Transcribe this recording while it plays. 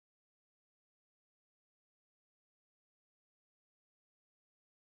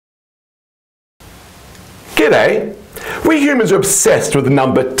G'day! We humans are obsessed with the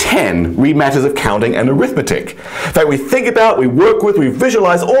number 10, re matters of counting and arithmetic. In fact, we think about, we work with, we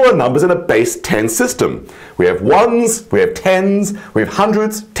visualize all our numbers in a base 10 system. We have ones, we have tens, we have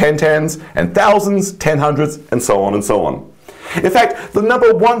hundreds, 10 tens, and thousands, 10 hundreds, and so on and so on. In fact, the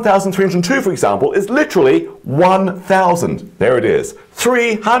number 1,302, for example, is literally 1,000. There it is.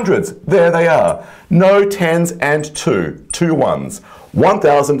 300s, there they are. No tens and two ones.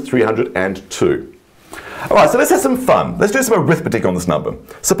 1,302. All right, so let's have some fun. Let's do some arithmetic on this number.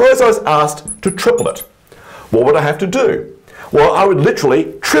 Suppose I was asked to triple it. What would I have to do? Well, I would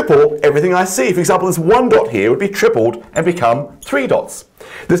literally triple everything I see. For example, this one dot here would be tripled and become 3 dots.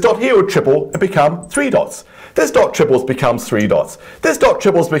 This dot here would triple and become 3 dots. This dot triples becomes 3 dots. This dot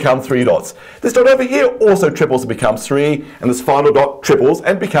triples become 3 dots. This dot over here also triples and becomes 3, and this final dot triples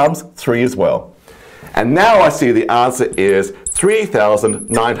and becomes 3 as well. And now I see the answer is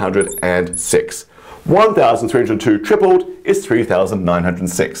 3,906. 1,302 tripled is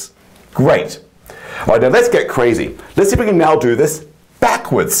 3,906. Great. All right, now let's get crazy. Let's see if we can now do this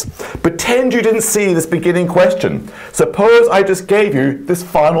backwards. Pretend you didn't see this beginning question. Suppose I just gave you this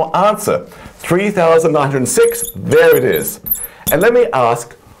final answer. 3,906, there it is. And let me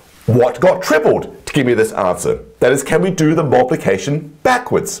ask, what got tripled to give me this answer? That is, can we do the multiplication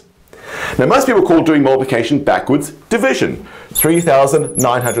backwards? Now, most people call doing multiplication backwards division.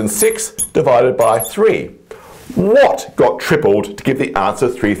 3,906 divided by 3. What got tripled to give the answer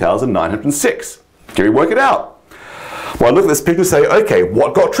 3,906? Can we work it out? Well, I look at this picture and say, okay,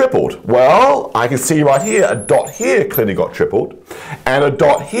 what got tripled? Well, I can see right here, a dot here clearly got tripled, and a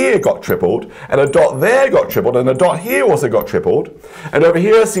dot here got tripled, and a dot there got tripled, and a dot here also got tripled, and over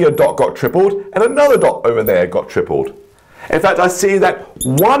here I see a dot got tripled, and another dot over there got tripled. In fact, I see that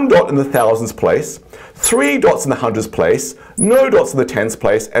 1 dot in the thousands place, 3 dots in the hundreds place, no dots in the tens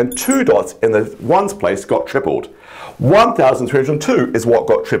place, and 2 dots in the ones place got tripled. 1,302 is what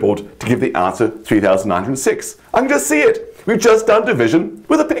got tripled to give the answer 3,906. I can just see it. We've just done division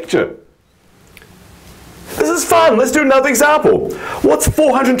with a picture. This is fun. Let's do another example. What's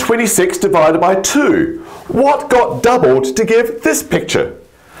 426 divided by 2? What got doubled to give this picture?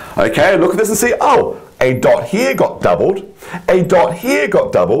 Okay, look at this and see, oh, a dot here got doubled, a dot here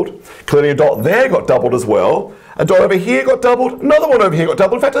got doubled, clearly a dot there got doubled as well, a dot over here got doubled, another one over here got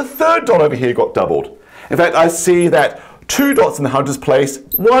doubled, in fact a third dot over here got doubled. In fact, I see that 2 dots in the hundreds place,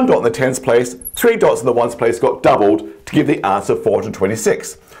 1 dot in the tens place, 3 dots in the ones place got doubled to give the answer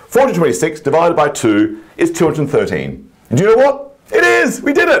 426. 426 divided by 2 is 213. And do you know what? It is!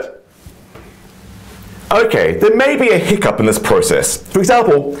 We did it! Okay, there may be a hiccup in this process. For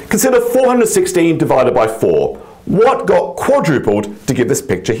example, consider 416 divided by 4. What got quadrupled to give this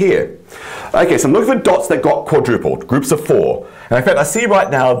picture here? Okay, so I'm looking for dots that got quadrupled, groups of 4. And in fact, I see right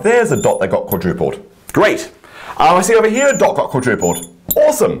now there's a dot that got quadrupled. Great. I see over here a dot got quadrupled.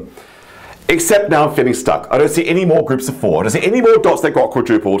 Awesome. Except now I'm feeling stuck. I don't see any more groups of 4. I don't see any more dots that got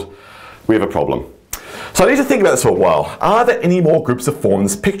quadrupled. We have a problem. So I need to think about this for a while. Are there any more groups of 4 in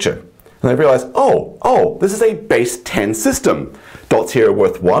this picture? And I realize, oh, this is a base 10 system. Dots here are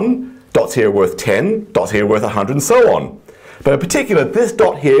worth 1, dots here are worth 10, dots here are worth 100, and so on. But in particular, this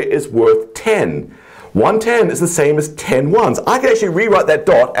dot here is worth 10. 1 10 is the same as 10 ones. I can actually rewrite that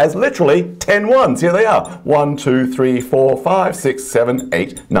dot as literally 10 ones. Here they are. 1, 2, 3, 4, 5, 6, 7,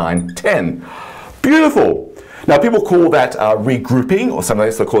 8, 9, 10. Beautiful. Now, people call that regrouping, or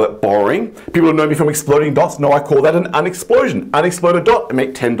sometimes they call that borrowing. People who know me from exploding dots know I call that an unexplosion. Unexplode a dot and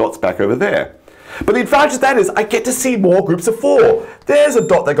make 10 dots back over there. But the advantage of that is I get to see more groups of 4. There's a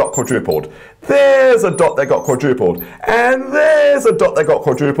dot that got quadrupled. There's a dot that got quadrupled. And there's a dot that got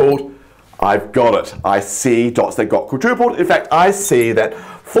quadrupled. I've got it. I see dots that got quadrupled. In fact, I see that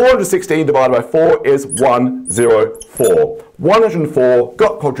 416 divided by 4 is 104. 104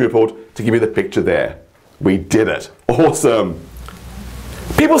 got quadrupled to give you the picture there. We did it. Awesome.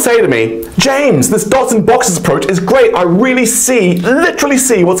 People say to me, James, this dots and boxes approach is great. I really literally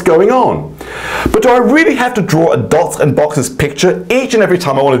see what's going on. But do I really have to draw a dots and boxes picture each and every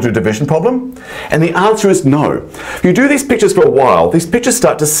time I want to do a division problem? And the answer is no. If you do these pictures for a while, these pictures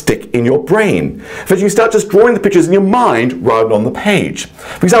start to stick in your brain. In fact, you start just drawing the pictures in your mind rather than on the page.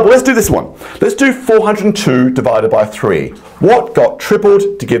 For example, let's do this one. Let's do 402 divided by 3. What got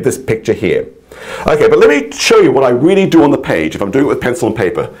tripled to give this picture here? Okay, but let me show you what I really do on the page if I'm doing it with pencil and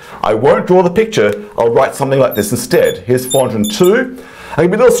paper. I won't draw the picture, I'll write something like this instead. Here's 402. I can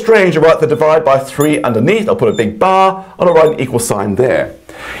be a little strange, I'll write the divide by 3 underneath, I'll put a big bar, and I'll write an equal sign there.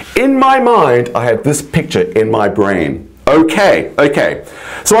 In my mind, I have this picture in my brain. Okay.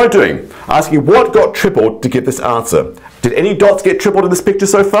 So what I'm doing, asking what got tripled to get this answer. Did any dots get tripled in this picture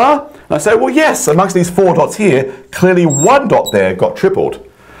so far? And I say, well, yes, amongst these 4 dots here, clearly 1 dot there got tripled.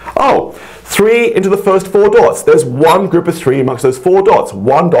 Oh, 3 into the first 4 dots. There's one group of 3 amongst those 4 dots.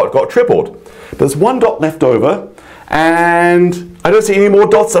 1 dot got tripled. There's 1 dot left over, and I don't see any more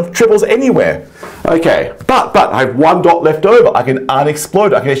dots of triples anywhere. Okay, but I have 1 dot left over. I can unexplode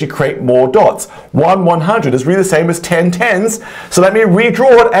it. I can actually create more dots. 1 100 is really the same as 10 tens, so let me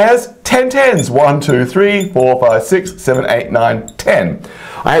redraw it as 10 tens. 1, 2, 3, 4, 5, 6, 7, 8, 9, 10.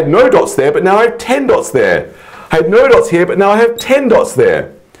 I had no dots there, but now I have 10 dots there. I had no dots here, but now I have 10 dots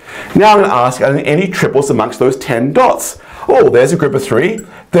there. Now I'm going to ask, are there any triples amongst those 10 dots? Oh, there's a group of 3,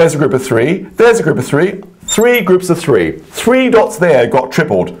 there's a group of 3, there's a group of 3, 3 groups of 3. 3 dots there got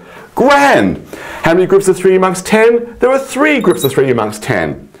tripled. Grand! How many groups of 3 amongst 10? There are 3 groups of 3 amongst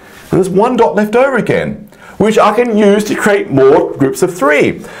 10. And there's 1 dot left over again, which I can use to create more groups of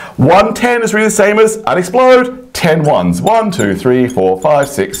 3. 1 10 is really the same as unexplode, 10 ones. 1, 2, 3, 4, 5,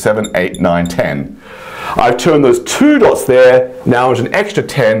 6, 7, 8, 9, 10. I've turned those 2 dots there, now an extra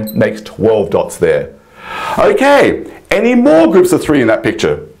 10 makes 12 dots there. Okay, any more groups of 3 in that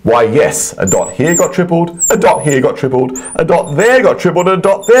picture? Why yes, a dot here got tripled, a dot here got tripled, a dot there got tripled, a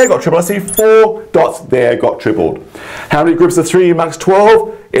dot there got tripled. I see 4 dots there got tripled. How many groups of 3 amongst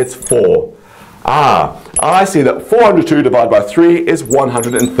 12? It's 4. I see that 402 divided by 3 is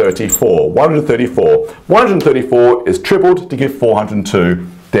 134. 134 is tripled to give 402.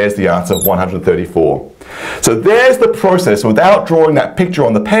 There's the answer, 134. So there's the process without drawing that picture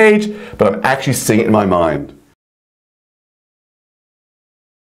on the page, but I'm actually seeing it in my mind.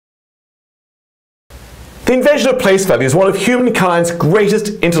 The invention of place value is one of humankind's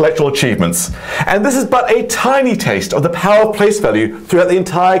greatest intellectual achievements, and this is but a tiny taste of the power of place value throughout the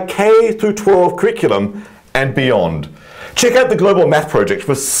entire K through 12 curriculum and beyond. Check out the Global Math Project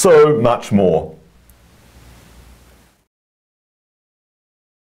for so much more.